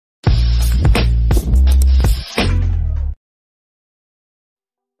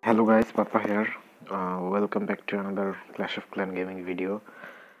Hello guys, pAppA here. Welcome back to another Clash of Clan gaming video.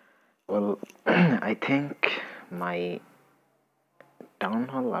 Well, I think my town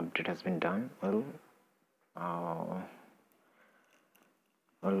hall update has been done. Uh,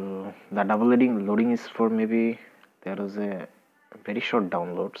 the double loading is for maybe there was a very short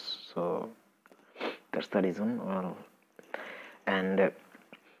downloads, so that's the reason. And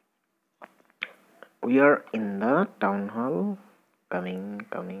we are in the town hall.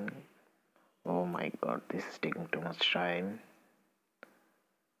 Coming. Oh my god, this is taking too much time.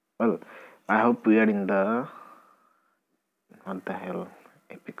 Well, I hope we are in the... What the hell?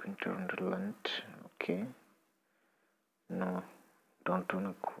 Epic Winter Wonderland. Okay. No, don't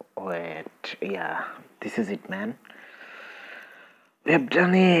wanna go. Wait. Yeah, this is it, man. We have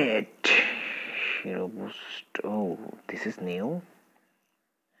done it. Hero boost. Oh, this is new.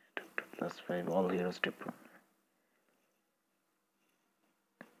 +5 all heroes deploy.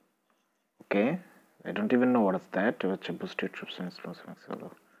 Okay. I don't even know what is that. Which boosted troops and explosive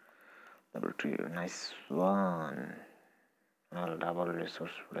solo. Double tree. Nice one. Well, double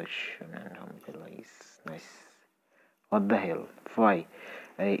resource production and mobilize. Nice. What the hell? Why?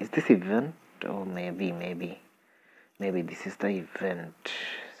 Is this event? Oh, maybe this is the event.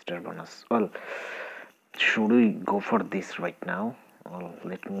 Star bonus. Well, should we go for this right now? Well,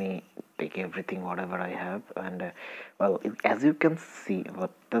 let me take everything whatever I have, and well, as you can see,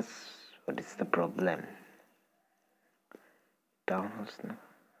 what is the problem? Townhouse.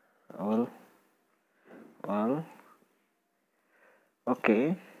 Well,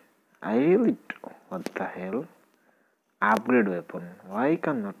 okay. I really do. What the hell? Upgrade weapon. Why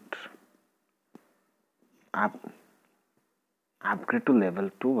cannot upgrade to level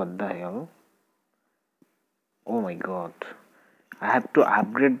 2? What the hell? Oh my god. I have to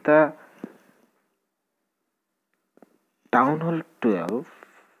upgrade the Town Hall 12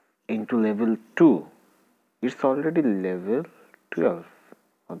 into level 2. It's already level 12.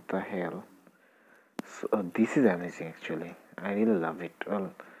 What the hell? So this is amazing actually. I really love it.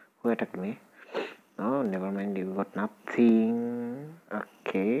 Well, who attacked me? Oh, never mind, you got nothing.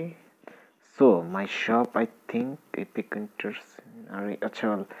 Okay. So my shop, I think Epic Winters.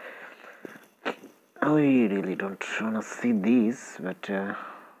 Well, I really don't wanna see these, but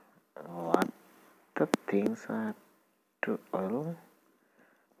what the things I have to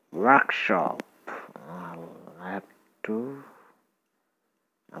workshop. I have to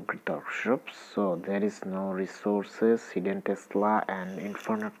upgrade the workshop. So there is no resources, hidden Tesla and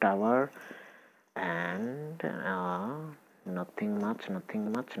Inferno Tower, and nothing much.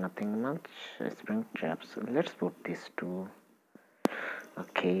 Spring traps. Let's put these two.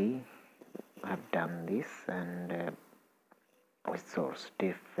 Okay, I've done this, and resource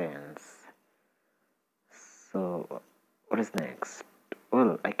defense. So what is next?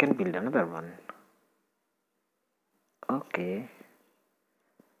 Well, I can build another one. Okay,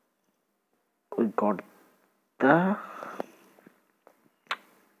 we got the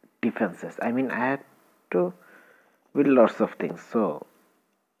defenses. I mean, I had to build lots of things, so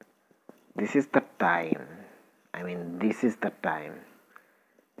this is the time.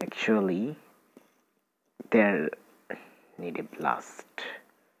 Actually, there need a blast.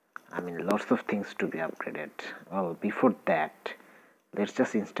 Lots of things to be upgraded. Well, before that, let's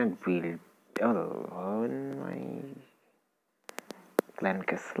just instant build. On my clan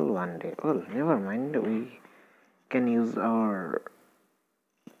castle one day. Well, never mind. We can use the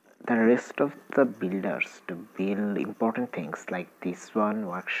rest of the builders to build important things like this one.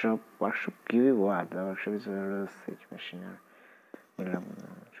 Workshop give you what? The workshop is a siege machinery.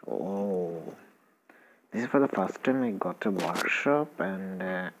 Oh, this is for the first time I got a workshop.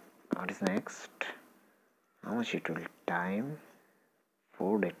 And what is next? How much it will time?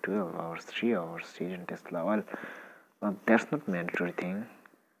 4 days, 12 hours, 3 hours, season Tesla. Well, that's not mandatory thing.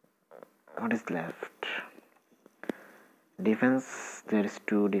 What is left? Defense, there is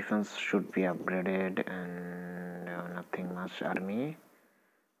 2. Defense should be upgraded, and nothing much. Army,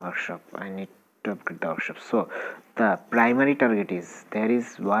 workshop, I need to upgrade the workshop. So the primary target is, there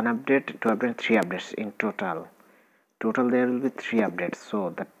is 1 update, 2 updates, 3 updates in total. There will be 3 updates.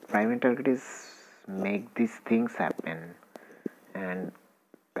 So the primary target is make these things happen, and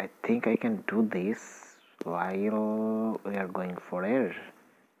I think I can do this while we are going for a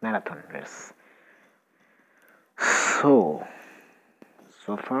marathon race. So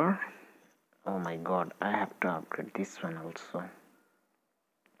far, oh my god, I have to upgrade this one also.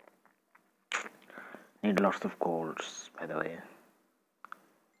 Need lots of golds, by the way.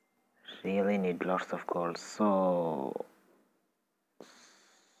 Really need lots of gold. So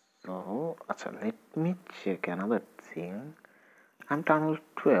let me check another thing. I'm Town Hall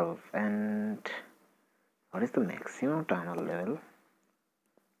 12, and what is the maximum Town Hall level?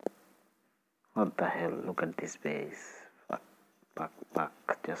 What the hell, look at this base.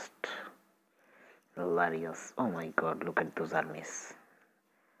 Fuck, just hilarious. Oh my god, look at those armies.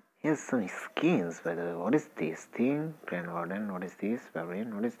 Here's some skins, by the way. What is this thing? Grand Warden, what is this?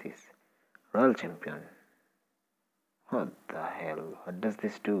 Barbarian, what is this? Royal Champion. What the hell? What does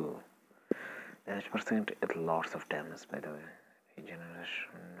this do? Damage percent, it lots of damage, by the way.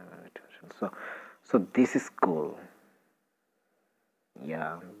 Regeneration. So this is cool.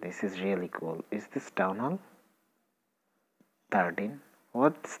 Yeah, this is really cool. Is this Town Hall 13?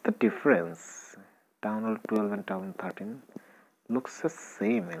 What's the difference? Town Hall 12 and Town Hall 13 looks the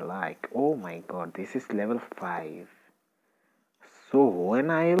same alike. Oh my god, this is level 5. So when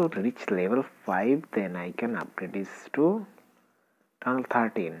I'll reach level 5, then I can upgrade this to Town Hall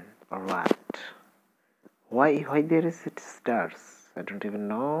 13 or what? Why there is it stars? I don't even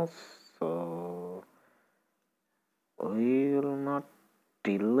know. So we will not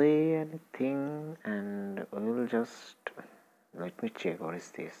delay anything, and we will just let me check. What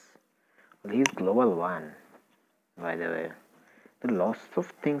is this? Well, he's global 1, by the way. There are lots of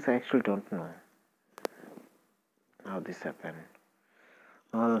things I actually don't know how this happened.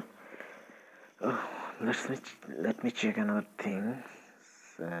 Well, let me check another thing.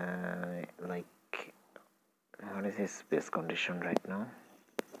 Like, what is his base condition right now?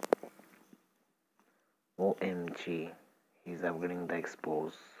 OMG, he's upgrading the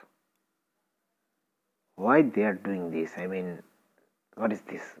expose. Why they are doing this? I mean, what is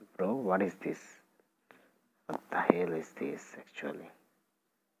this, bro? What is this? What the hell is this actually?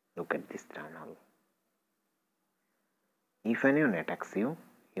 Look at this Town Hall. If anyone attacks you,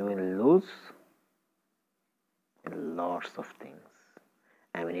 you will lose lots of things.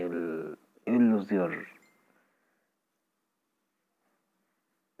 I mean, you will lose your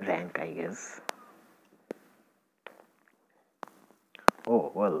rank, I guess.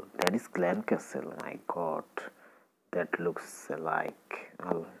 Oh well, that is Glen Castle. My god, that looks like.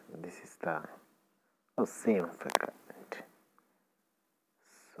 Oh, this is the same fact.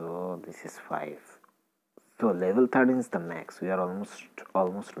 So this is 5. So level 13 is the max. We are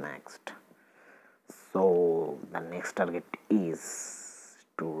almost maxed. So the next target is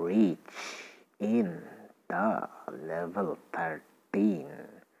to reach in the level 13.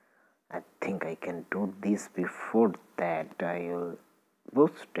 I think I can do this. Before that, I will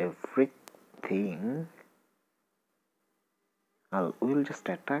boost everything. We'll just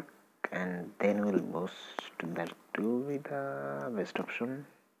attack, and then we'll boost that too with the best option.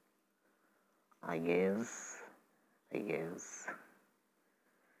 I guess.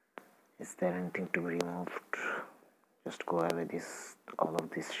 Is there anything to be removed? Just go away with all of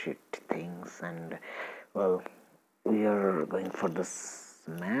these shit things, and well, we are going for this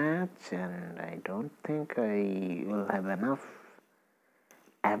match, and I don't think I will have enough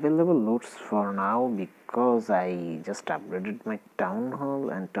available loads for now, because I just upgraded my Town Hall,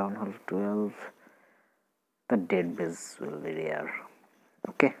 and Town Hall 12, the dead base will be there.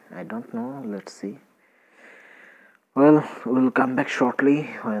 Okay, I don't know, let's see. Well, we'll come back shortly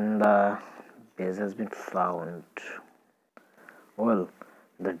when the base has been found. Well,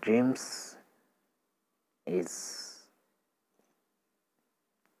 the dreams is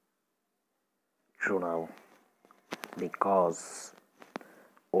true now, because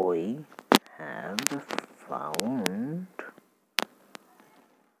we have found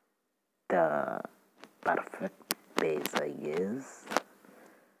the perfect base, I guess.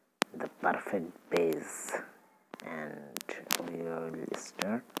 The perfect base, and we will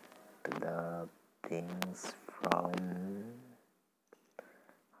start the things from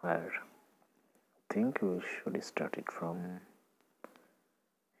where? I think we should start it from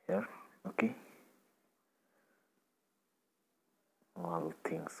here. Okay, all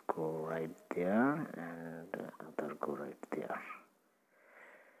things go right there, and other go right there,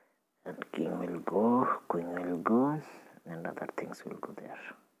 and king will go, queen will go, and other things will go there.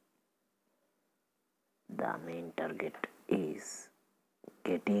 The main target is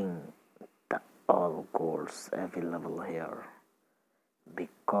getting the all golds available here,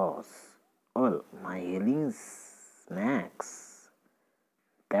 because well, my healing is max.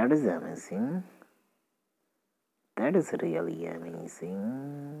 That is amazing. That is really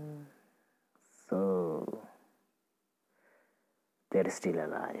amazing. So they're still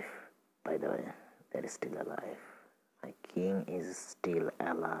alive, by the way. They're still alive. My king is still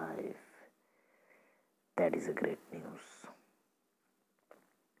alive. That is a great news.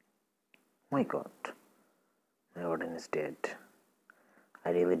 My god, my warden is dead. I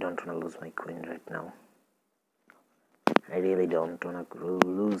really don't want to lose my queen right now. I really don't wanna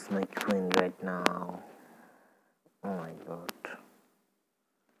lose my queen right now. Oh my god.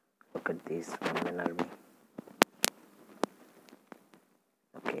 Look at this one-man army.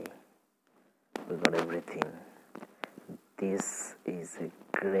 Okay, we got everything. This is a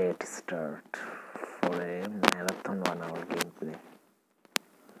great start for a marathon 1 hour gameplay.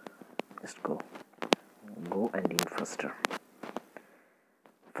 Just go and in faster.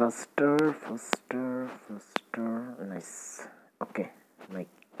 Faster. Nice. Okay, my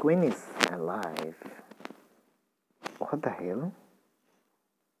queen is alive. What the hell?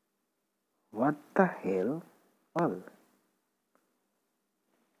 What the hell? Well,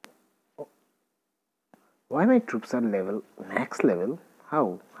 why my troops are max level?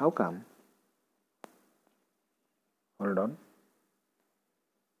 How come? Hold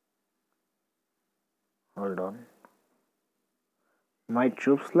on. My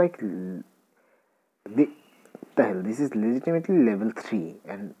troops like the hell, this is legitimately level 3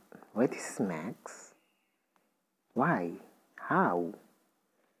 and why this is max? Why? How?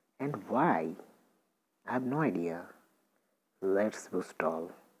 And why? I have no idea. Let's boost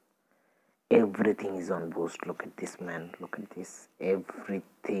all. Everything is on boost. Look at this, man. Look at this.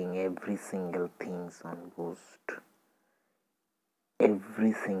 Everything, every single thing's on boost.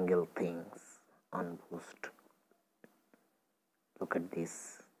 Every single thing's on boost. Look at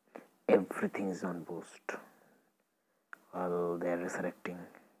this. Everything is on boost. Well, they're resurrecting.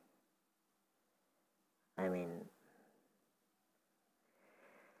 I mean,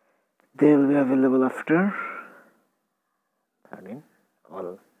 they will be available after 13.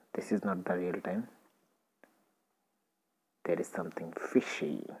 Well, this is not the real time. There is something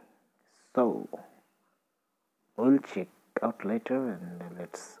fishy. So, we'll check out later and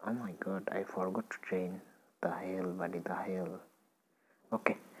let's. Oh my god, I forgot to train. The hell, buddy, the hell.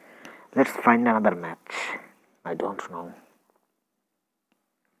 Okay, let's find another match. I don't know.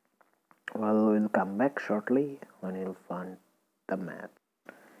 Well, we'll come back shortly when we'll find the match.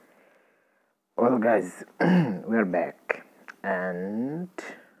 Well, guys, we're back, and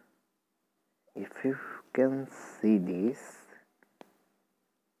if you can see this,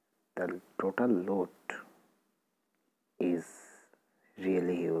 the total load is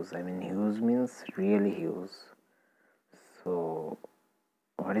really huge. I mean, huge means really huge. So,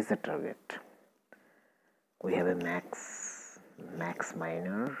 what is the target? We have a max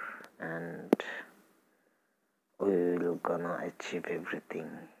miner, and we will gonna achieve everything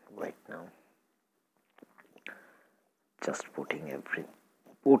right now. Just put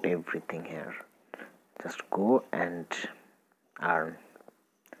everything here. Just go and earn.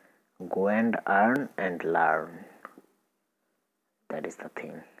 Go and earn and learn. That is the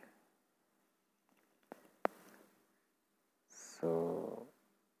thing. So,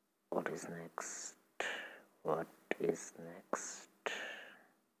 what is next? What is next?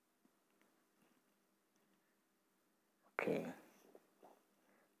 Okay.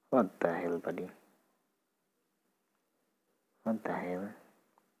 What the hell, buddy? What the hell?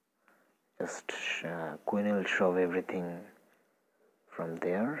 Just Queen will shove everything from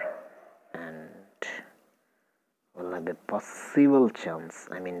there, and we'll have a possible chance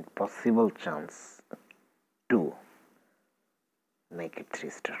to make it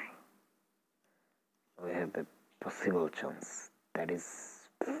 3-star. We have a possible chance. That is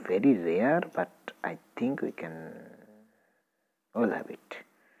very rare, but I think we'll have it.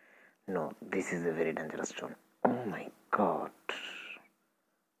 No, this is a very dangerous stone. Oh my god.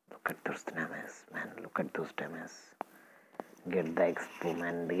 Look at those damages, man. Look at those damages. Get the expo,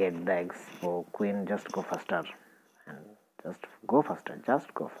 man. Get the expo. Queen, just go faster. And just go faster.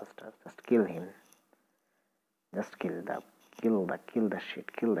 Just go faster. Just kill him. Just kill the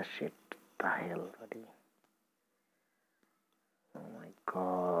shit. Kill the shit. The hell, buddy. Oh my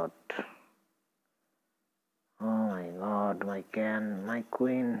god. Oh my god. My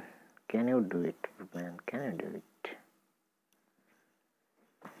queen. Can you do it, man? Can you do it?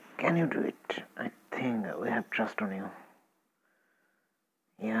 Can you do it? I think we have trust on you.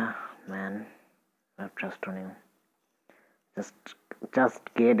 Yeah, man. We have trust on you.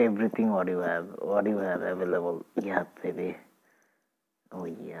 Just get everything what you have available. Yeah, baby. Oh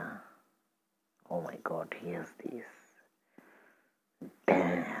yeah. Oh my god, here's this.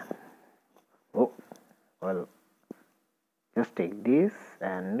 Damn. Oh, well, just take this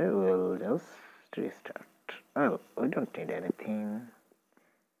and we'll just restart. Oh, we don't need anything.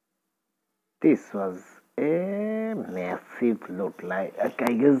 This was a massive loot, like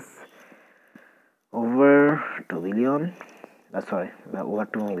I guess over 2 billion. Over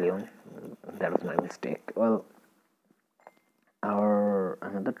 2 million. That was my mistake. Well, our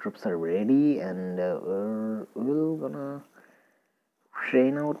another troops are ready, and we're gonna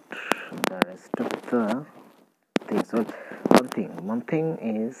train out the rest of the things. Well, one thing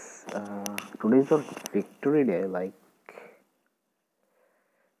is today's our victory day. Like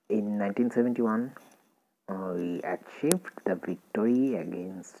in 1971, we achieved the victory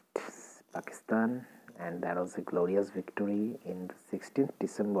against Pakistan, and that was a glorious victory. In the 16th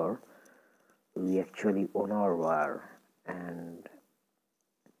December, we actually won our war, and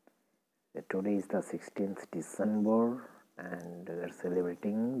today is the 16th December, and we are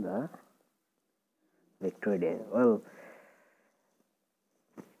celebrating the victory day. Well,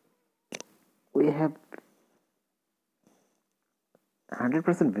 we have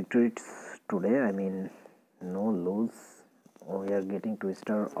 100% victories today. I mean, no lose. We are getting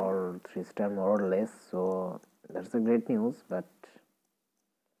 2-star or 3-star more or less, so that's a great news. But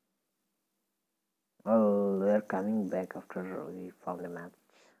well, we are coming back after we found a match.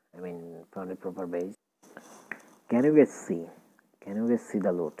 I mean, found a proper base. Can you guys see? Can you guys see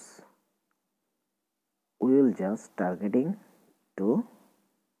the loads? We will just targeting to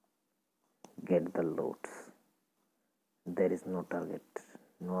get the loads. There is no target,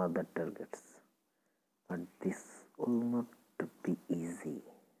 no other targets. But this will not be easy.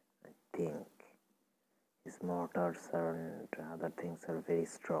 I think his mortars and other things are very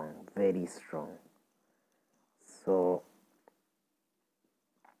strong, very strong. So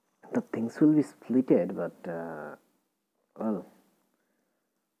the things will be splitted, but well,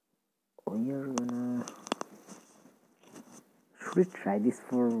 we are gonna. Should we try this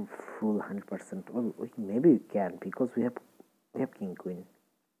for full 100%? Well, maybe we can, because we have king queen.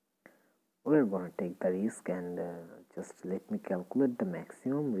 We're gonna take the risk, and just let me calculate the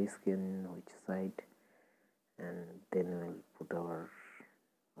maximum risk in which side, and then we'll put our,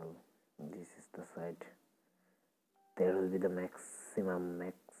 well, this is the side. There will be the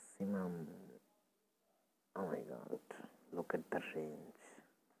maximum. Oh my god, look at the range.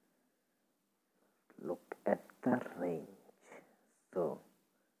 Look at the range. So,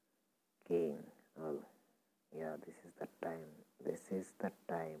 king, well, yeah, this is the time. This is the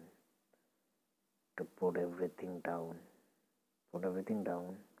time to put everything down. Put everything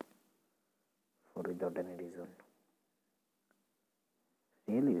down for without any reason.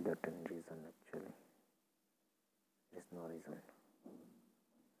 Really without any reason, actually. There's no reason.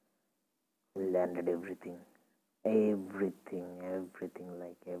 We landed everything. Everything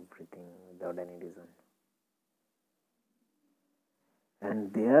without any reason.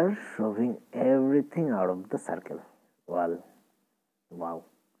 And they are shoving everything out of the circle. Well, wow.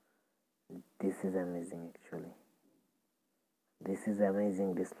 This is amazing, actually. This is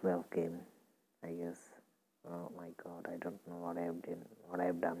amazing display of game, I guess. Oh my god, I don't know what I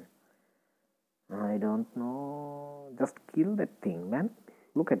have done. I don't know. Just kill that thing, man.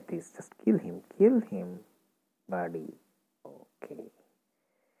 Look at this. Just kill him, buddy. Okay.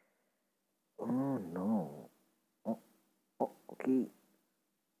 Oh no. Oh, okay.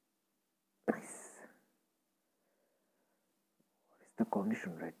 Nice. What is the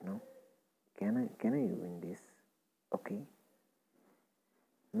condition right now? Can I win this? Okay.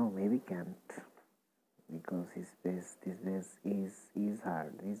 No, maybe can't, because this base is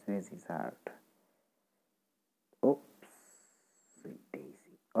hard. This base is hard. Oops, sweet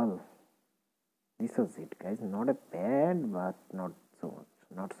daisy. Oh, this was it, guys. Not a bad, but not so much.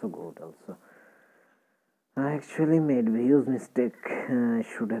 Not so good also. I actually made a huge mistake. I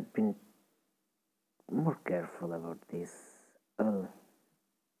should have been more careful about this.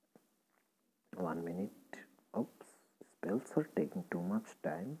 1 minute. Oops, spells are taking too much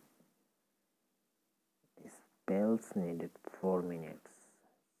time. Spells needed 4 minutes.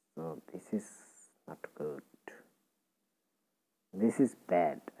 So this is not good. This is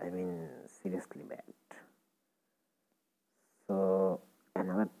bad. I mean, seriously bad. So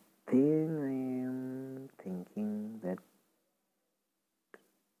another thing, I am thinking that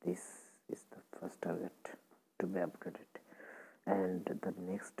this is the first target to be upgraded, and the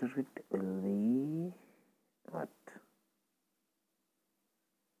next target will be what?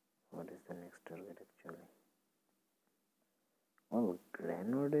 What is the next target actually? Oh,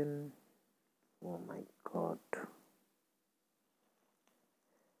 Granodin. Oh my god.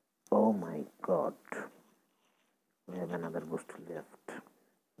 Oh my god. We have another boost left.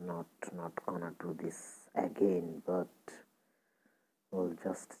 Not gonna do this again, but we'll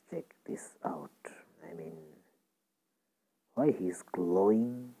just check this out. I mean, why he's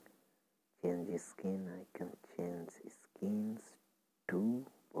glowing? Change his skin. I can change skins too.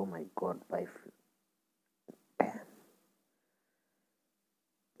 Oh my god,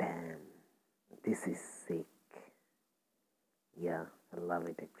 damn, this is sick. Yeah, I love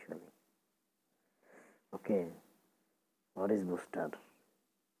it actually. Okay, what is booster?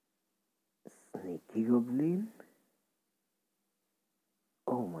 Sneaky goblin.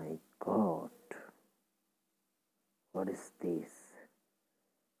 Oh my god, what is this?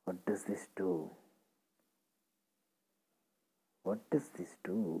 What does this do? What does this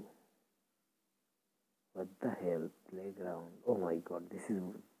do? What the hell? Playground. Oh my god, this is...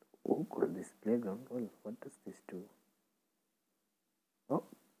 Oh god, this playground. Well, what does this do? Oh,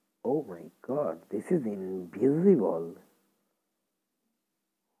 oh my god, this is invisible.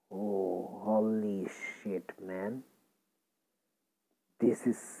 Oh, holy shit, man. This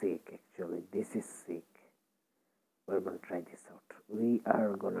is sick, actually. This is sick. We're gonna try this out. We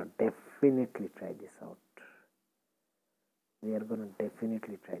are gonna definitely try this out. We are gonna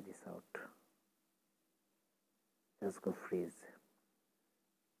definitely try this out. Just go freeze.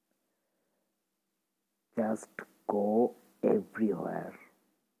 Just go everywhere.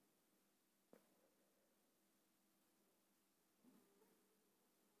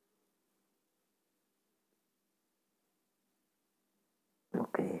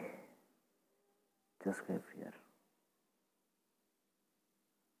 Okay. Just go here.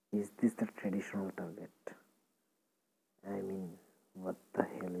 Is this the traditional target? I mean, what the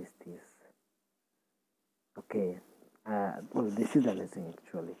hell is this? Okay. Well, this is amazing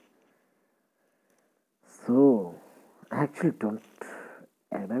actually. So, I actually don't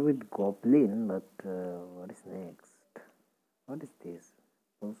add with Goblin, but what is next? What is this?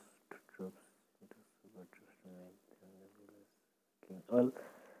 Post troops into super troops. Well,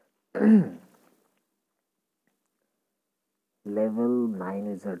 level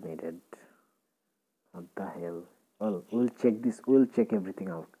 9 wizard needed. What the hell? Well, we'll check this. We'll check everything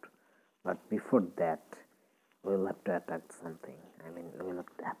out. But before that, we'll have to attack something. I mean, we'll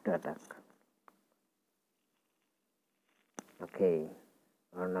have to attack. Okay,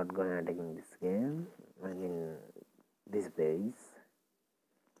 we're not gonna attack in this game. I mean, this base.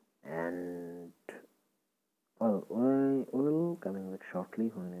 And well, we'll coming back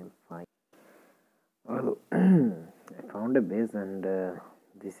shortly when we'll fight. Well, I found a base, and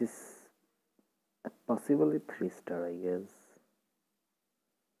this is possibly 3-star, I guess.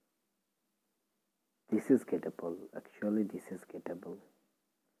 This is gettable. Actually, this is gettable.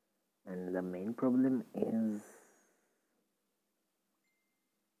 And the main problem is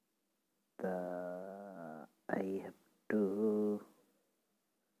I have to...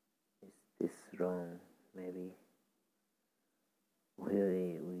 Is this wrong? Maybe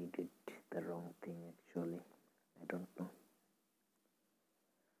we did the wrong thing actually. I don't know.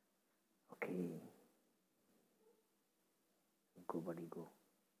 Okay. Go buddy, go.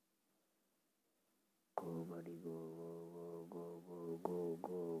 Go buddy, go, go, go, go,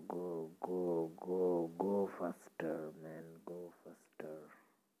 go, go, go, go, go faster, man, go faster.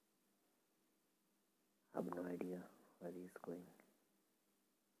 I have no idea where he's going.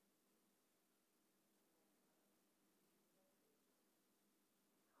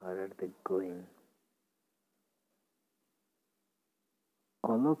 Where are they going?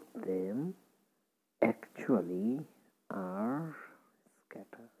 All of them actually are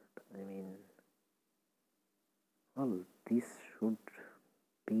scattered. I mean, well, this should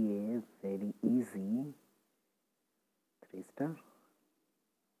be a very easy 3-star.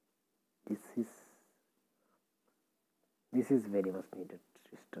 This is very much needed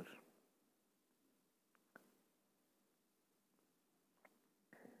 3-star.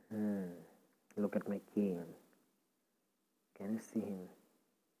 Look at my king. Can you see him?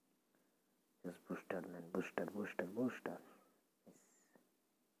 Just booster, man. Booster, booster, booster.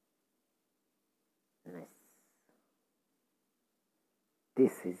 Nice. Nice.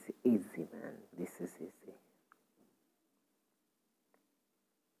 This is easy, man. This is easy.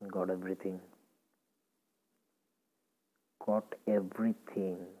 Got everything. Got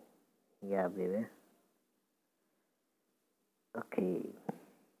everything. Yeah, baby. Okay.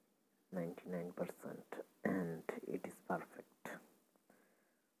 99%. And it is perfect.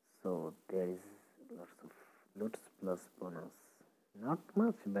 So there is lots of loots plus bonus. Not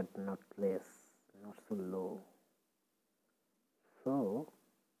much, but not less. Not so low. So,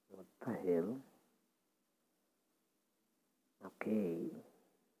 what the hell? Okay.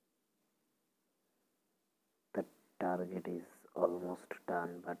 The target is almost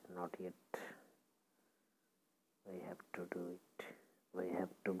done, but not yet. We have to do it. We have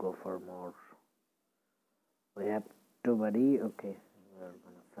to go for more. We have to, buddy. Okay, we're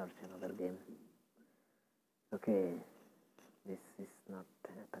gonna search another game. Okay, this is not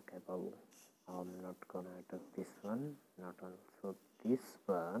attackable. I'm not gonna attack this one, not also this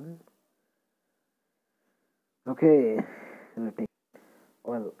one. Okay, we'll take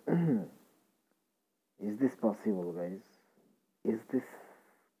Well, is this possible, guys? Is this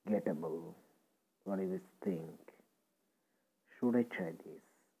gettable? What do you think? Should I try this?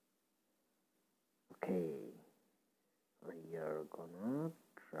 Okay, we are gonna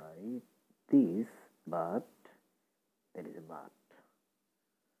try this, but there is a but.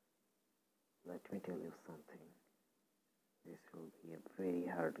 Let me tell you something. This will be a very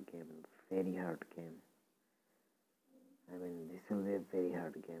hard game, very hard game. I mean, this will be a very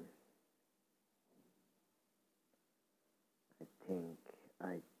hard game.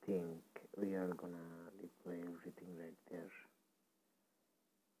 I think we are gonna deploy everything right there.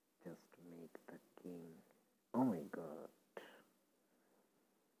 Just make the king. Oh my god.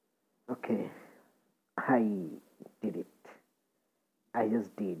 Okay, I did it. I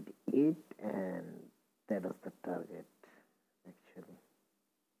just did it, and that was the target. Actually,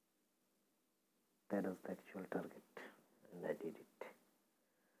 that was the actual target, and I did it.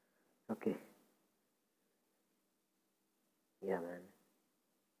 Okay. Yeah, man.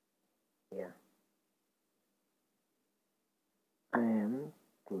 Yeah. I am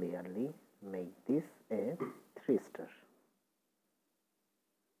clearly make this a 3-star.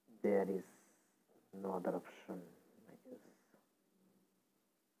 There is no other option, I guess.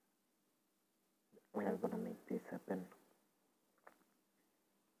 We are gonna make this happen.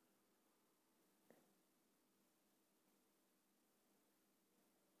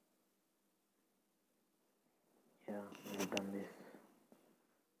 Yeah, I've done this.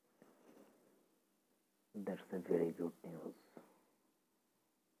 That's a very good news.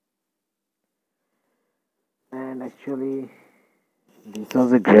 And actually, this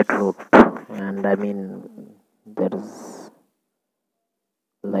was a great route, and I mean, there is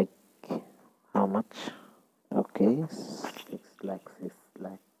like how much? Okay, 6 lakh,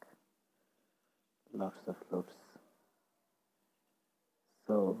 lots of loads.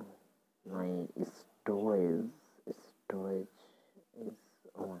 So my storage is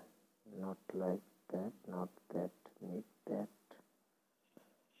not like that, not that, need that.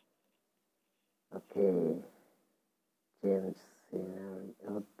 Okay, change scenery.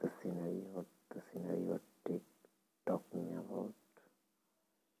 What the scenery? What they talking about?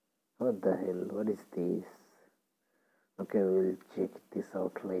 What the hell? What is this? Okay, we'll check this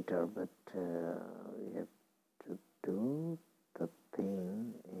out later, but we have to do the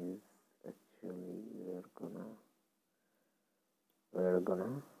thing is actually we're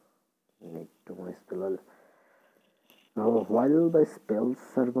gonna need to my spell. Now while the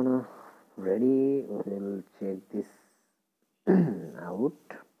spells are gonna ready, we'll check this out.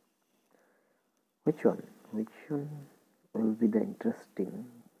 Which one will be the interesting?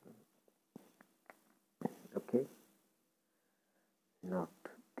 Okay, not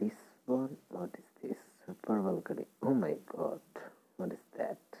this one. What is this? Super Valkyrie. Oh my god, what is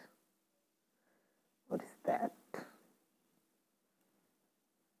that? What is that?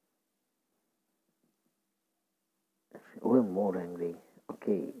 We're more angry.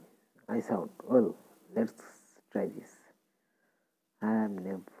 Okay, ice out. Well, let's try this. I have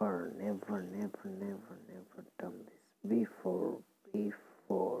never done this before.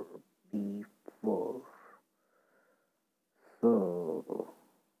 So,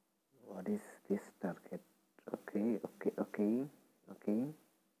 what is this target? Okay.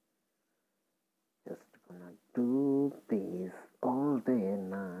 Just gonna do this all day and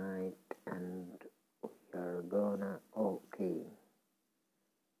night, and we are gonna. Okay.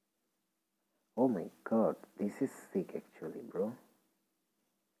 Oh my god, this is sick actually, bro.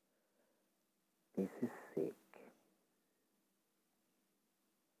 This is sick.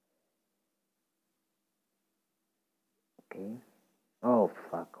 Okay. Oh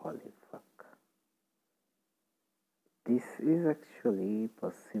fuck, holy fuck. This is actually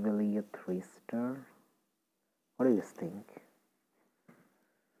possibly a 3-star. What do you think?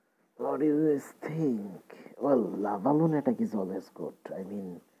 What do you think? Well, lava balloon attack is always good. I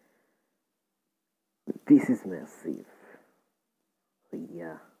mean, this is massive.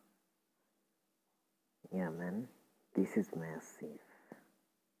 Yeah. Yeah, man. This is massive.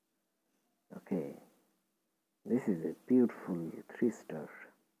 Okay. This is a beautiful 3-star.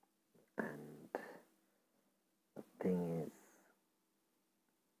 And the thing is,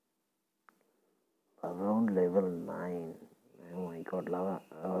 around level 9. Oh my god, lava.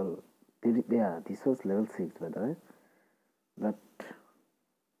 Yeah, this was level 6 by the way. But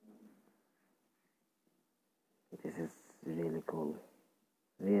this is really cool.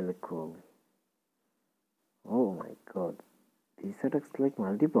 Really cool. Oh my god. These attacks like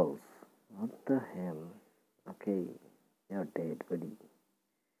multiples. What the hell? Okay. You're dead, buddy.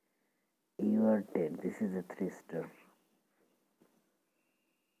 You are dead. This is a 3-star.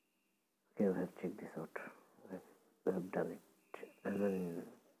 Okay, we have checked this out. We have done it. And then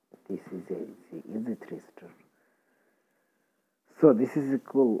this is easy 3-star. So this is a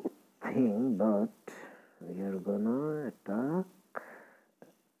cool thing, but we are gonna attack.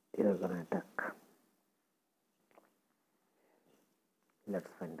 You're gonna attack. Let's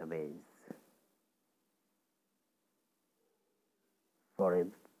find the base. For a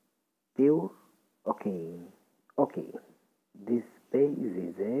view, okay. This base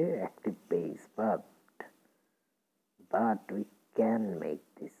is a active base, but we can make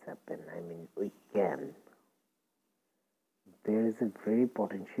this happen. I mean, we can. There is a very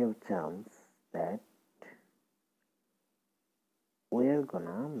potential chance that we are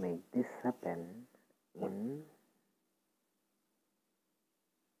gonna make this happen in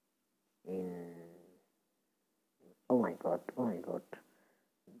oh my god,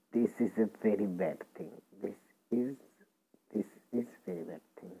 this is a very bad thing. This is very bad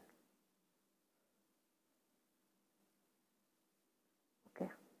thing. Okay,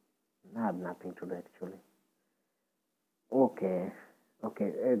 I have nothing to do actually. Okay,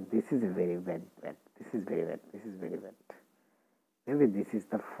 this is a very bad. This is very bad. Maybe this is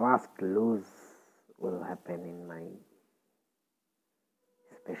the first lose will happen in my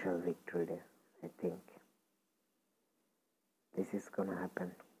special victory day. I think this is gonna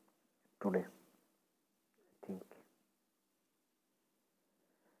happen today. I think.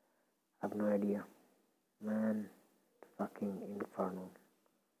 I have no idea. Man, fucking inferno.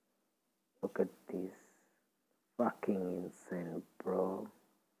 Look at this. Fucking insane, bro.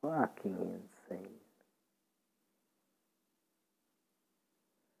 Fucking insane.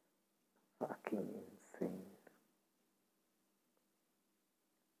 Fucking insane.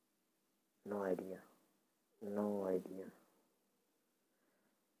 No idea.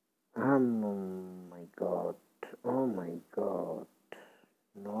 Oh my god.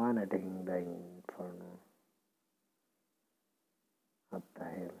 No one attacking the inferno. What the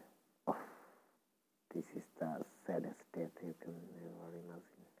hell? Oh, this is the saddest death you can ever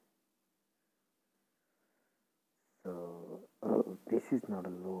imagine. So, this is not a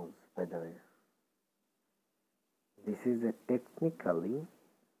lose, by the way. This is a technically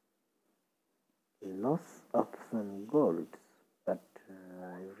loss of some golds, but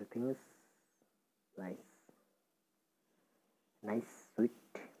everything is nice, sweet,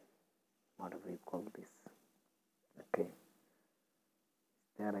 whatever you call this. Okay,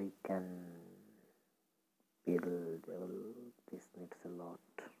 there I can build. This needs a lot.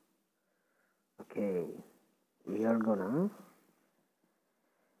 Okay, we are gonna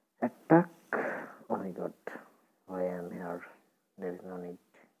attack. Oh my god, why I am here? There is no need.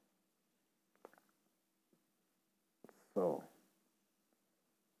 So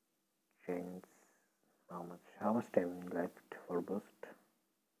change how much time left for boost?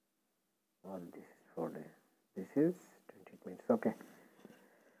 Well, this is 4 days. This is 20 minutes. Okay,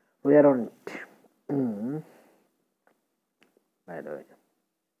 we are on it. By the way,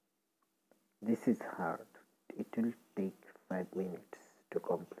 this is hard. It will take 5 minutes to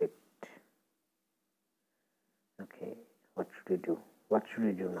complete. Okay, what should we do? What should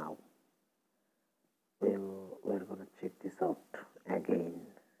we do now? We're gonna check this out again.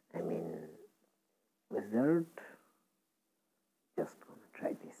 I mean, wizard. Just gonna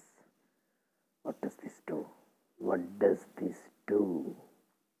try this. What does this do?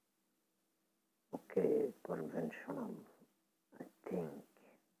 Okay, conventional. I think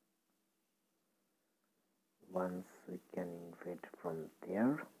once we can invade from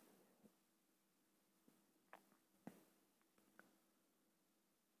there.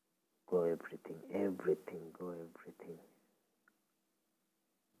 Go everything.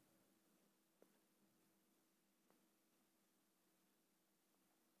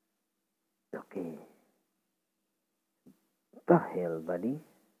 Okay. The hell, buddy?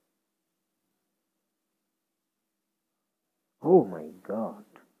 Oh my god.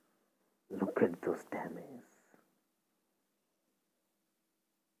 Look at those damage.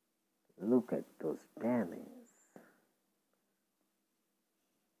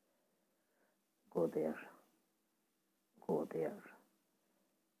 Go there.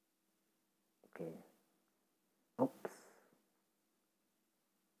 Okay. Oops.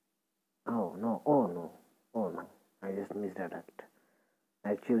 Oh no. I just missed attacked.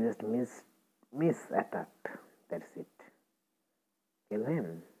 Actually just miss attacked. That's it. Kill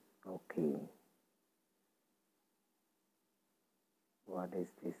him. Okay. What is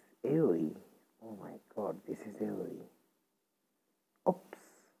this? AoE. Oh my god, this is AoE. Oops.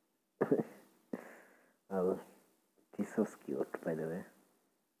 Well, this was cute, by the way.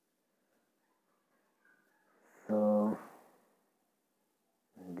 So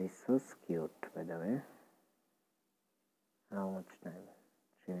This was cute, by the way. How much time?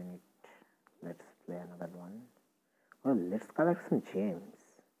 3 minutes. Let's play another one. Oh, let's collect some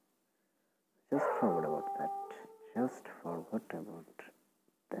gems. Just forgot about that. Just forgot about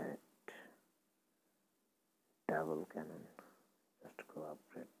that. Double cannon. Just go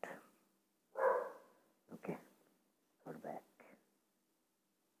upgrade. Okay, we're back.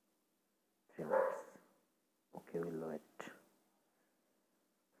 3 minutes. Okay, we'll wait.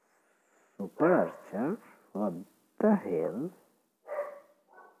 Super Archer? What the hell?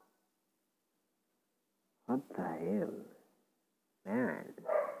 What the hell? Man,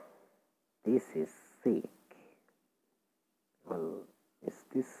 this is sick. Well, is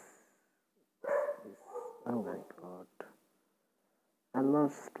this... Oh my god. I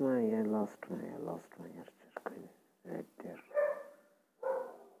lost my archer queen right there.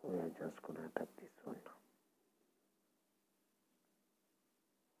 We are just gonna attack this one.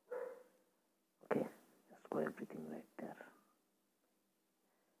 Okay, just go everything right there.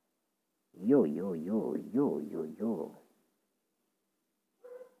 Yo.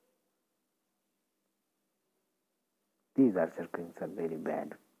 These archer queens are very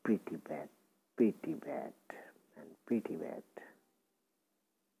bad. Pretty bad. And pretty bad.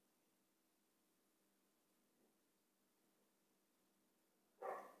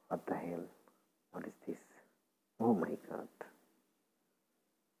 What the hell? What is this? Oh my god.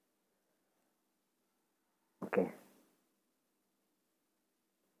 Okay.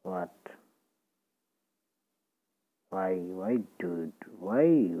 What? Why you do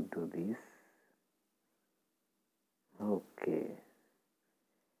this? Okay.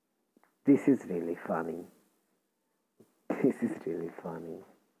 This is really funny.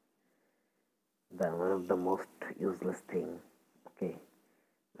 One of the most useless thing. Okay.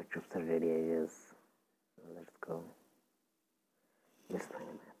 My troops are ready, I guess. Let's go. Let's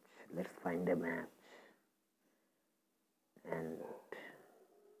find a match. And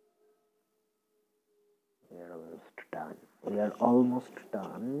we are almost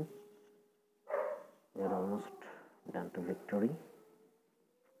done. We are almost done to victory.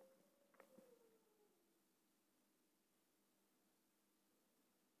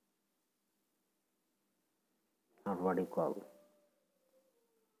 Or what do you call?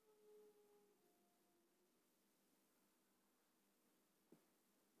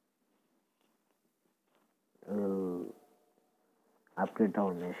 We'll upgrade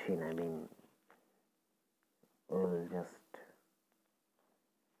our machine. I mean, we'll just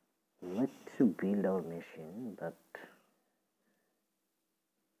build our machine, but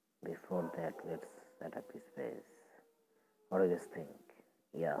before that, let's set up his base. What do you guys think?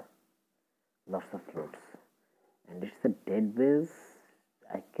 Yeah, lots of fruits, and it's a dead base.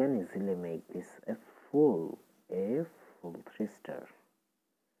 I can easily make this a full 3-star.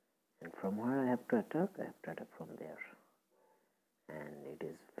 And from where I have to attack? I have to attack from there. And it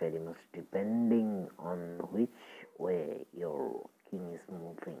is very much depending on which way your king is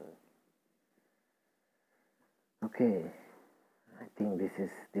moving. Okay, I think this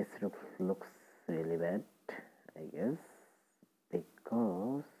looks really bad, I guess,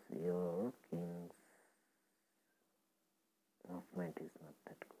 because your king's movement is not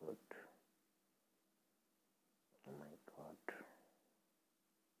that good. Oh my god.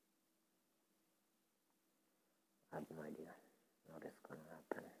 I have no idea what is gonna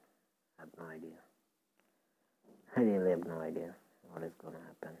happen. I have no idea. I really have no idea what is gonna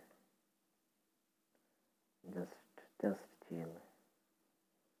happen. Just chill.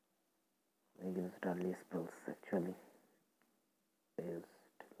 I used early spells actually. I used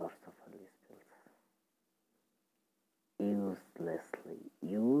lots of early spells.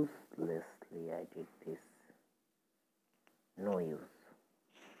 Uselessly I did this. No use.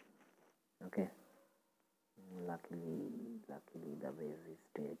 Okay. Luckily the base is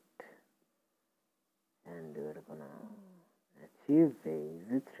dead. And we're gonna achieve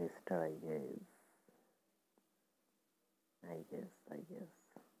a 3-star, I guess.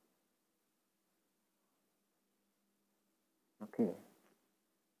 Okay.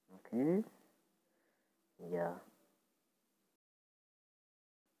 Yeah.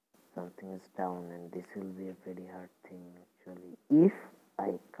 Something is down, and this will be a very hard thing actually. If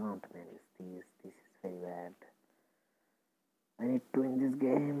I can't manage this is very bad. I need to win this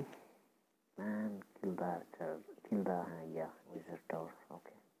game. Man, kill the archer. Wizard tower.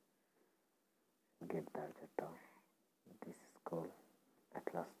 Okay. Get the archer tower. This is cool.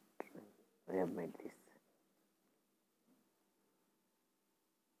 At last, we have made this.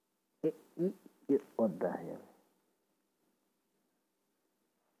 What the hell?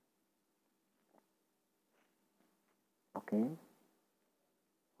 Okay.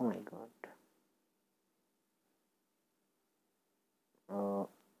 Oh my god.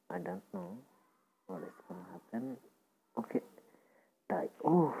 I don't know what is gonna happen. Okay, die.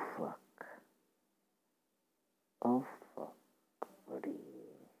 Oh fuck. Oh fuck, buddy.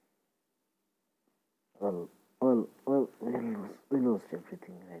 Well, we lost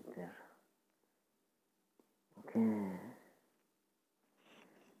everything right there. Okay.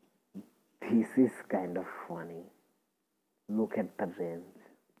 This is kind of funny. Look at the range.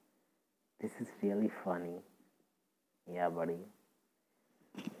 This is really funny. Yeah, buddy.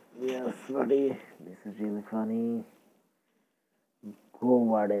 Yes, buddy. This is really funny. Go,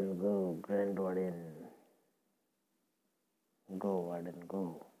 Warden, go. Grand Warden. Go, Warden,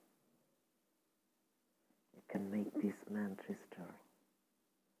 go. You can make this man trister.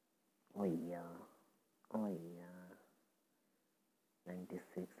 Oh, yeah. Oh, yeah.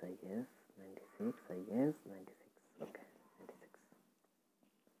 96, I guess. 96, I guess. 96. Okay, 96.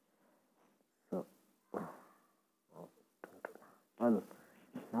 So, oh, well,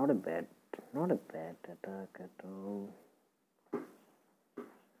 not a bad attack at all.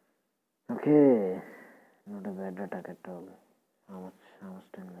 Okay, not a bad attack at all. How much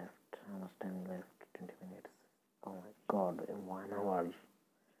time left? 20 minutes. Oh my god, 1 hour.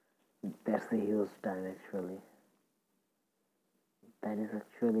 That's a huge time actually. That is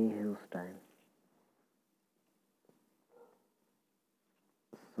actually a huge time.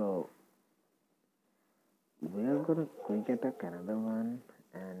 So, we are gonna quick attack another one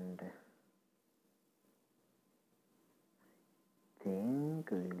and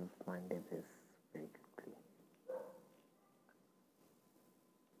think we will find this very quickly.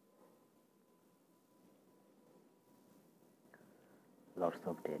 Lots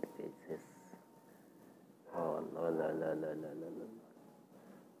of dead faces. Oh, lol.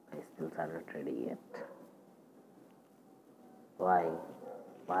 My skills are not ready yet. Why?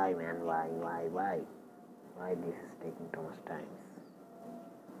 Why, man? Why? Why this is taking too much time?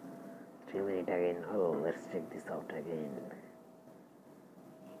 3 minutes again. Oh, let's check this out again.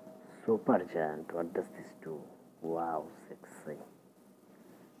 Super Giant. What does this do? Wow, 6E.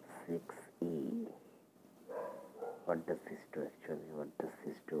 6E. What does this do actually? What does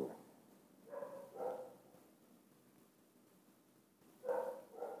this do?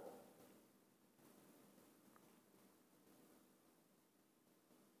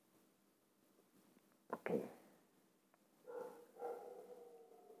 Okay.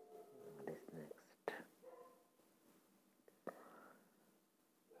 What is next?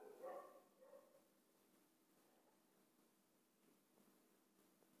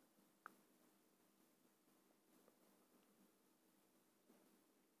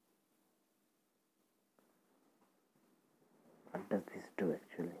 What does this do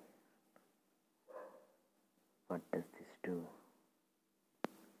actually? What does this do?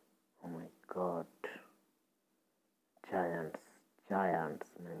 Oh my god. Giants,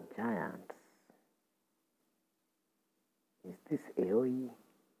 man, giants. Is this AoE?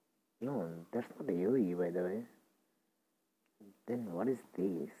 No, that's not AoE by the way. Then what is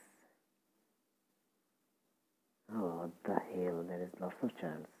this? Oh, what the hell? There is lots of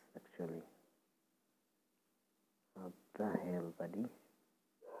chance actually. What the hell, buddy?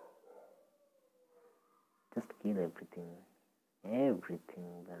 Just kill everything.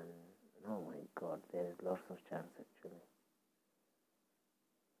 Everything then. Oh my god, there is lots of chance actually.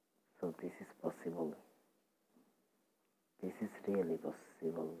 So this is possible. This is really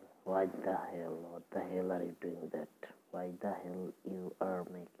possible. Why the hell? What the hell are you doing that? Why the hell you are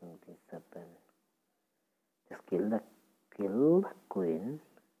making this happen? Just kill the queen.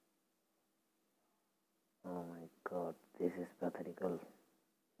 Oh my god, this is pathetical.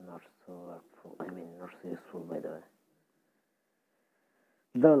 Not so helpful. I mean, not so useful by the way.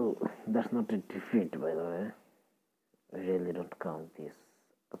 Though that's not a defeat by the way. I really don't count this.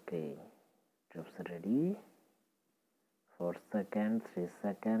 Okay, troops are ready. 4 seconds, 3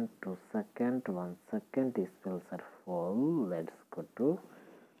 seconds, 2 seconds, 1 second. These spells are full. Let's go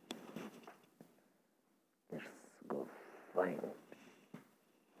find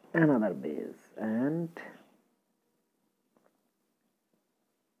another base and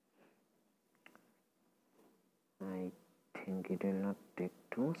I think it will not take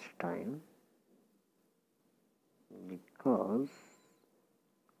too much time because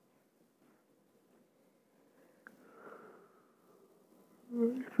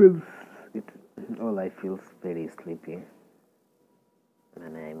all I feel very sleepy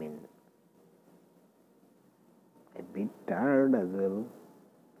and I mean a bit tired as well.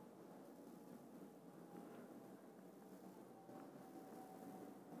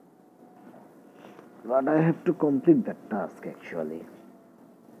 But I have to complete that task actually.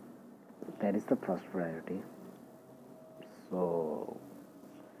 that is the first priority. So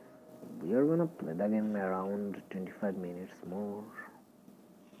we are gonna play the game around 25 minutes more,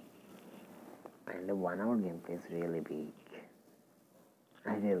 and the 1 hour gameplay is really big.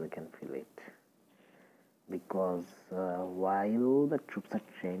 I really can feel it because while the troops are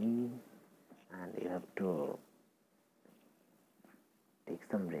training and you have to take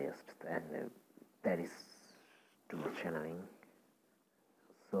some rest, and that is too much annoying.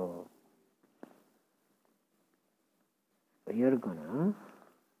 So we are gonna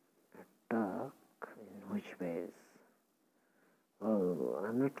attack in which ways? Oh,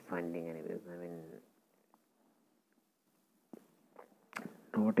 I'm not finding any ways. I mean,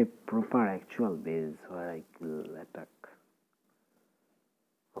 not a proper actual base where I will attack.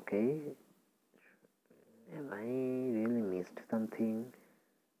 Okay, have I really missed something?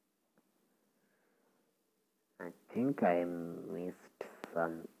 I think I missed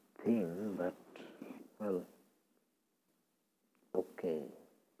something, but well, okay.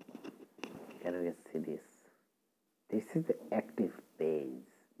 Can we see this? This is the active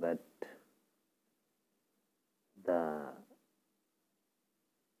base, but the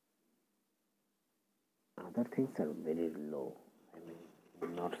other things are very low. I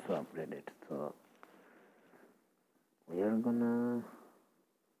mean, not so upgraded. So we are gonna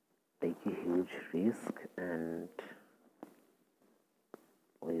take a huge risk, and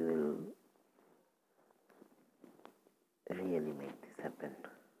we will really make this happen.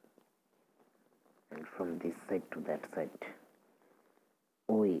 And from this side to that side,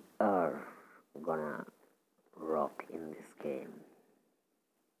 we are gonna rock in this game.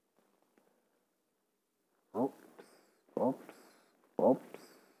 Oops, oops, oops,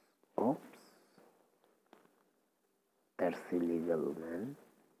 oops. That's illegal, man.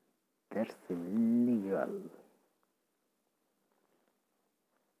 That's illegal.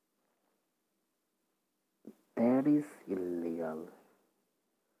 That is illegal.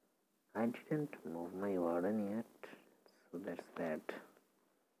 I didn't move my warden yet, so that's bad.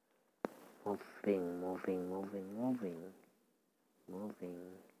 Moving, moving, moving, moving, moving,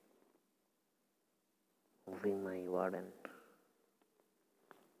 moving my warden.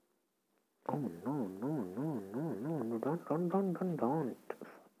 Oh no, no, no, no, no, no, don't.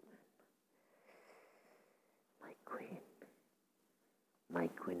 My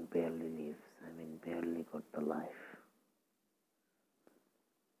queen barely lives. I mean, barely got the life.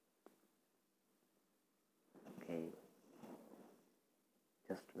 Okay.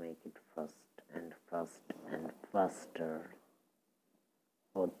 Just make it fast and fast and faster.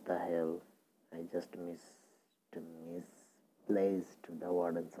 What the hell? I just misplaced the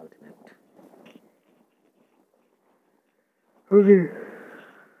warden's ultimate. Okay.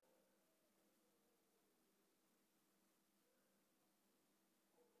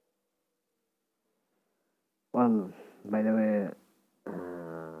 Well, by the way,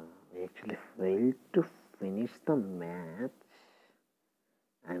 we actually failed to finish the match.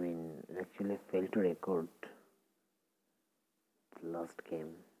 I mean, actually failed to record the last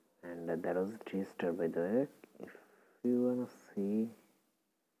game, and that was a 3-star, by the way. If you wanna see,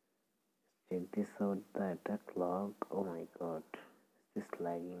 check this out, the attack log. Oh my god, is this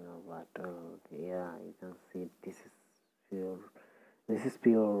lagging or what? Oh, okay, yeah, you can see this is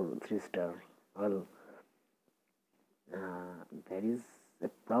pure 3-star. Well, there is a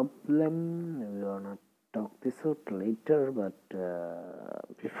problem. We are not talk this out later, but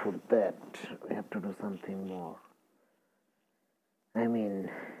before that we have to do something more. I mean,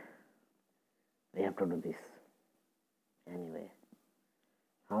 we have to do this anyway.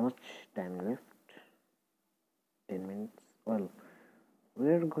 How much time left? 10 minutes. Well,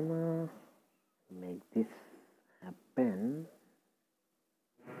 we're gonna make this happen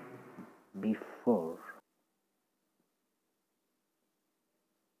before.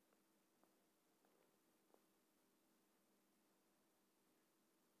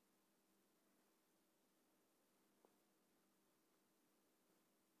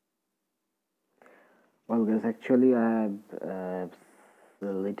 Well guys, actually I have a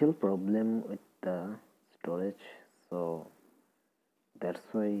little problem with the storage, so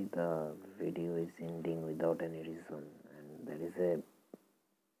that's why the video is ending without any reason, and that is a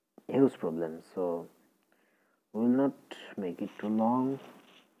huge problem. So we will not make it too long,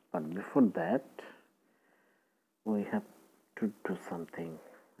 but before that we have to do something.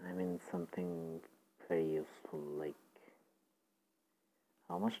 I mean, something very useful. Like,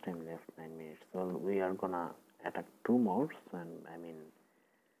 how much time left? 9 minutes. Well, we are gonna attack 2 more, and I mean,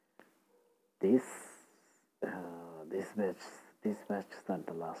 this batch is not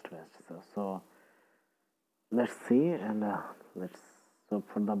the last batch. So let's see, and let's So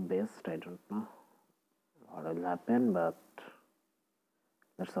for the best, I don't know what will happen, but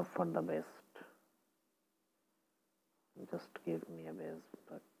let's hope for the best. Just give me a base.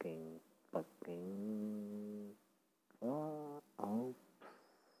 Fucking. Oh.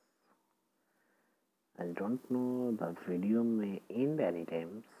 I don't know, the video may end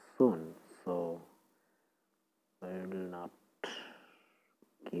anytime soon, so I will not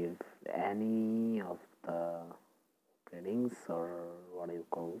give any of the ratings or what you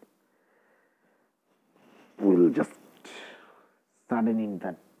call. We'll just sudden in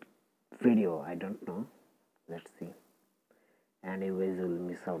that video, I don't know. Let's see. Anyways, we'll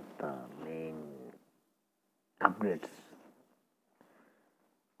miss out the main upgrades.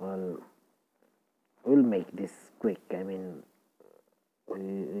 Well, we'll make this quick. I mean,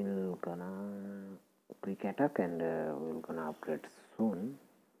 we'll gonna quick attack and we'll gonna upgrade soon,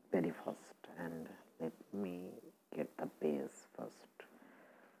 very fast. And let me get the base first.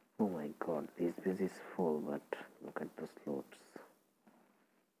 Oh my god, this base is full, but look at the slots.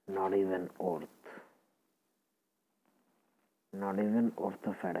 Not even Earth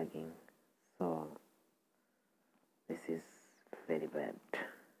of attacking. So this is very bad.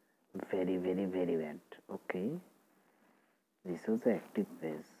 Very bad. Okay. This was the active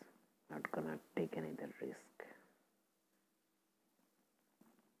base. Not gonna take any other risk.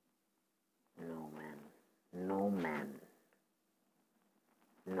 No man.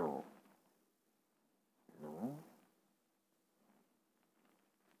 No.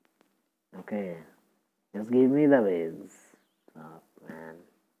 Okay. Just give me the base. Oh man.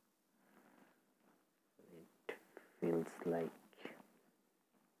 It feels like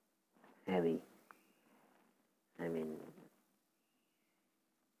heavy. I mean,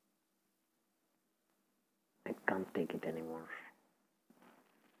 I can't take it anymore.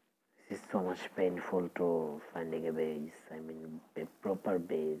 This is so much painful to finding a base. I mean, a proper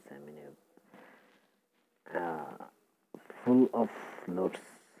base. I mean, full of loads.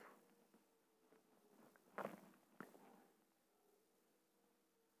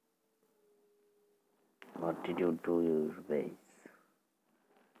 What did you do, your base?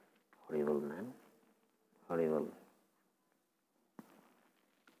 Horrible, man. Horrible.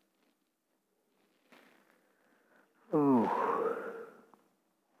 Oh,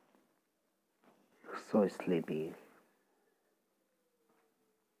 so sleepy.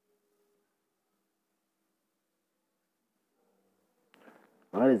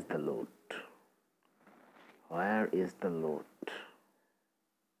 Where is the loot? Where is the loot?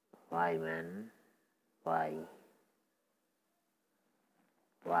 Why, man? Why?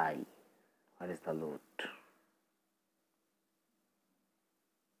 Where is the loot?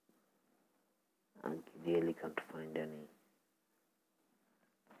 I really can't find any.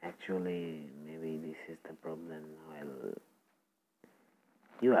 Actually, maybe this is the problem. Well,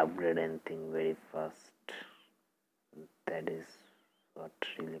 you upgrade anything very fast. That is what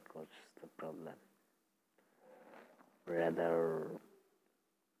really causes the problem. Rather,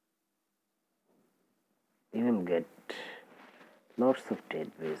 you will get lots of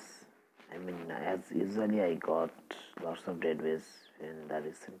deadways. I mean, as usually I got lots of deadways in the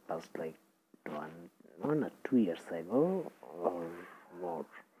recent past, like 1 or 2 years ago or more.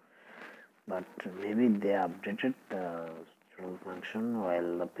 But maybe they updated the scroll function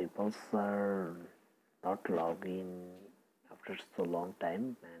while the people are not logging after so long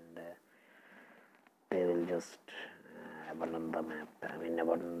time, and they will just abandon the map. I mean,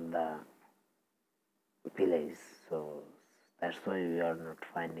 abandon the village. So that's why we are not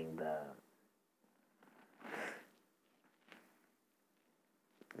finding the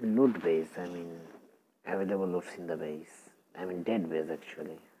loot base. I mean, available loots in the base. I mean, dead base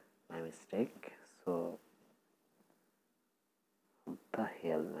actually. My mistake. So what the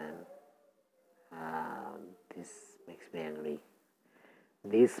hell, man? This makes me angry.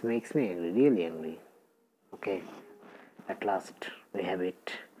 This makes me angry, really angry. Okay, at last we have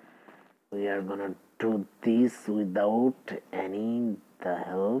it. We are gonna do this without any the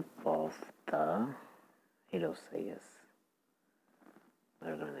help of the heroes, I guess. We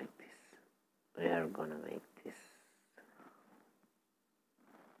are gonna make this. We are gonna make this.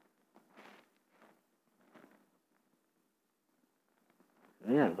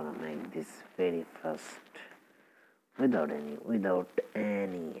 We are gonna make this very fast, without any of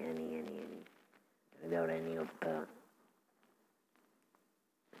the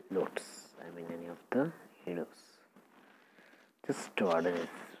loads. I mean, any of the heroes. Just order as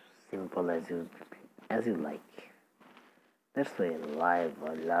simple as you like. That's why I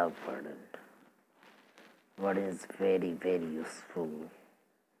love Burden. Burden is very useful.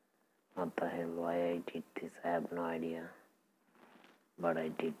 What the hell? Why I did this? I have no idea. but I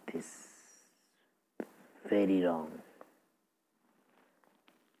did this very wrong.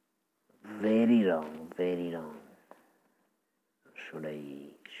 Very wrong, very wrong. Should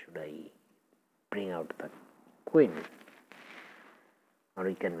I bring out the queen? Or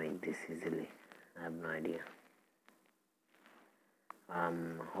we can make this easily. I have no idea.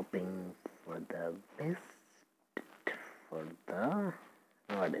 I'm hoping for the best for the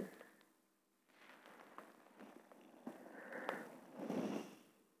garden.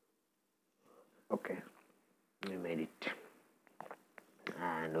 Okay, we made it.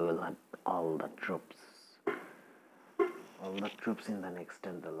 And we will have all the troops in the next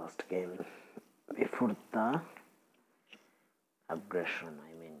and the last game before the aggression.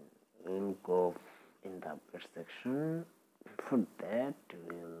 I mean, we'll go in the upgrade section. For that,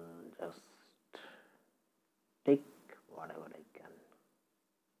 we'll just take whatever I can.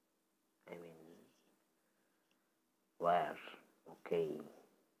 I mean, where? Okay,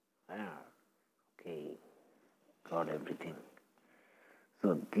 where? Okay, got everything. So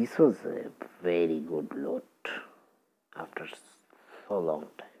this was a very good loot after so long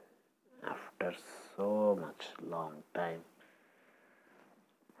time. After so much long time.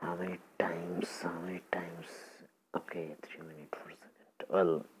 How many times? Okay, 3 minutes per second.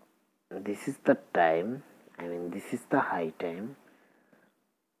 Well, this is the time. I mean, this is the high time.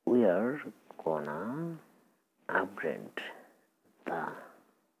 We are gonna upgrade the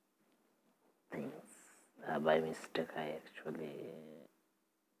things. By mistake, I actually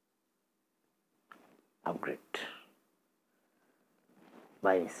upgrade.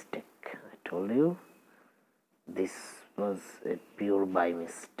 By mistake, I told you. This was a pure by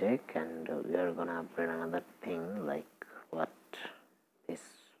mistake, and we are gonna upgrade another thing like what? This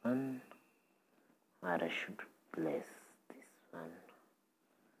one. Where I should place this one?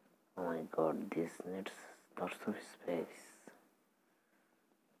 Oh my god, this needs lots of space.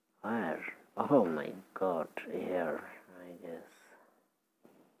 Where? Oh my god, here, I guess.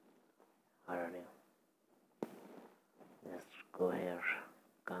 Where are you? Just go here.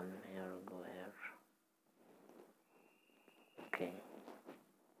 Come here, go here. Okay.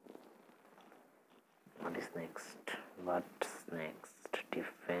 What is next? What's next?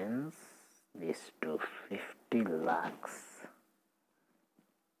 Defense. This to 50 lakhs.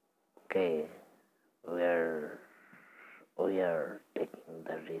 Okay. We are taking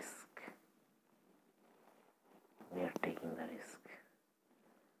the risk. We are taking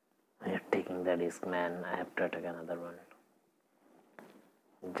the risk, man. I have to attack another one.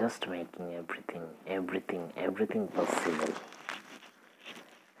 Just making everything possible.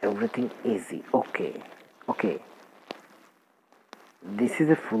 Everything easy. Okay. This is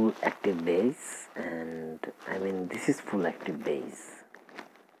a full active base, and I mean, this is full active base.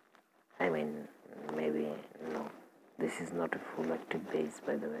 I mean, maybe, no. This is not a full active base,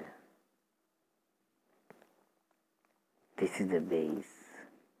 by the way. This is the base.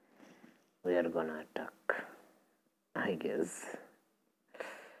 We are gonna attack, I guess.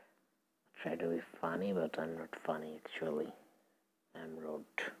 Try to be funny, but I'm not funny actually. I'm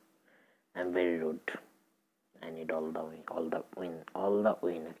rude. I'm very rude. I need all the win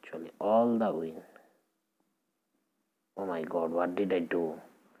actually. All the win. Oh my god, what did I do?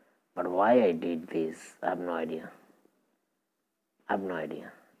 But why I did this, I have no idea. I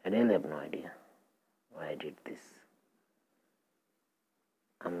really have no idea why I did this.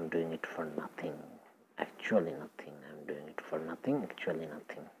 I'm doing it for nothing. Actually nothing. I'm doing it for nothing. Actually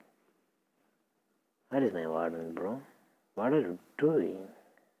nothing. Where is my warden, bro? What are you doing?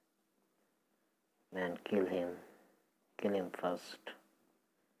 Man, kill him. Kill him first.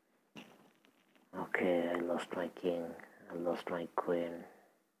 Okay, I lost my king. I lost my queen.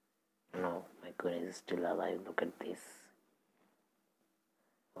 No, my queen is still alive. Look at this.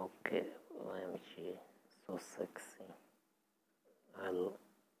 Okay, OMG. So sexy.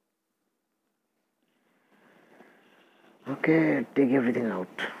 Okay, take everything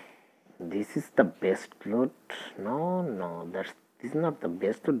out. This is the best loot. No, this is not the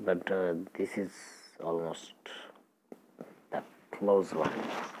best loot, but this is almost the close one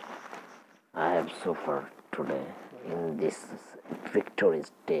I have so far today in this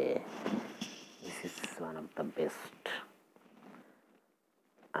victorious day. This is one of the best.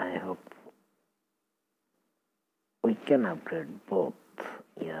 I hope we can upgrade both,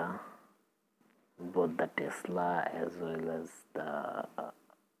 yeah, both the Tesla as well as the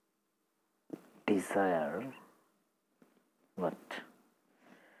Desire, but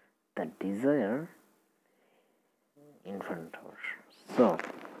the Desire in front of us. So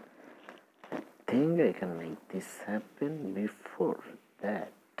I think I can make this happen. Before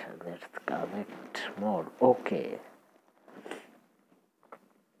that, let's collect more. Okay,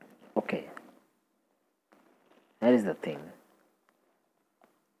 That is the thing.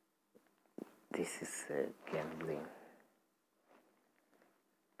 This is gambling.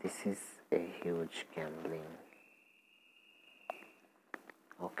 This is a huge gambling.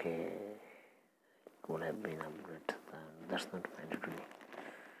 Okay, could have been upgraded. That's not mandatory.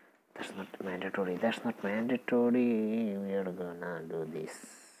 That's not mandatory. That's not mandatory. We are gonna do this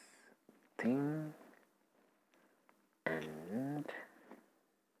thing. And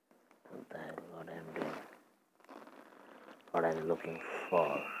what the hell, what I'm doing, what I'm looking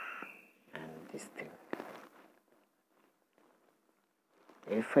for, and this thing.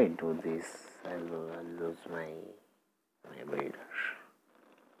 If I do this, I'll lose my builder.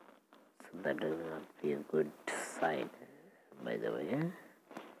 So that will not be a good sign. By the way,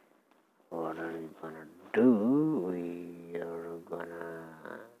 what are we gonna do? We are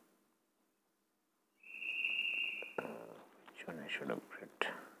gonna which one I should upgrade?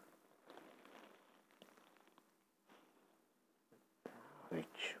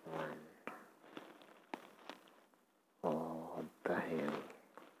 Which one? Oh, what the hell?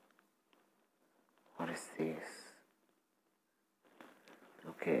 What is this?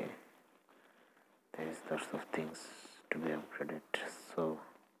 Okay, there is lots of things to be upgraded. So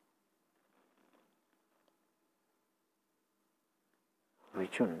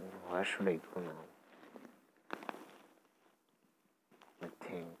which one? Where should I go now? I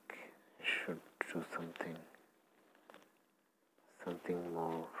think I should do something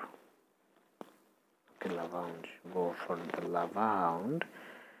more. Okay, lava hound. Go for the lava hound,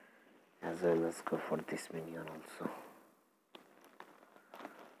 as well as go for this minion also.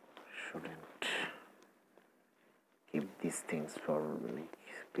 Shouldn't keep these things for like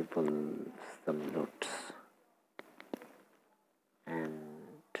people some loots. And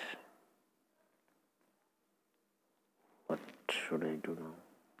what should I do now?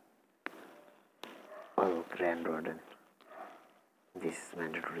 Oh, Grand Warden. This is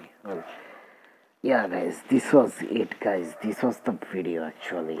mandatory. Well, yeah guys, this was it guys. This was the video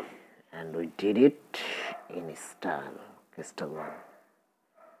actually. And we did it in style. Crystal 1.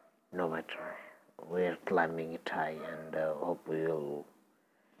 No matter. We're climbing it high, and hope we will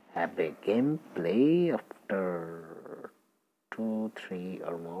have a gameplay after 2, 3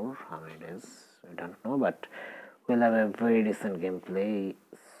 or more. How many days? I don't know, but we'll have a very decent gameplay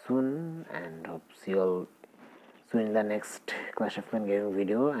soon, and hope see you all soon in the next Clash of Clans gaming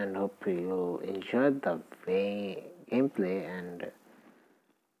video, and hope you will enjoy the gameplay, and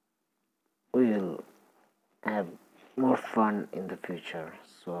we will have more fun in the future.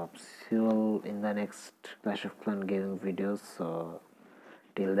 So see you all in the next Clash of Clans gaming videos. So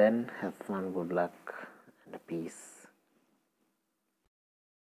till then, have fun, good luck, and peace.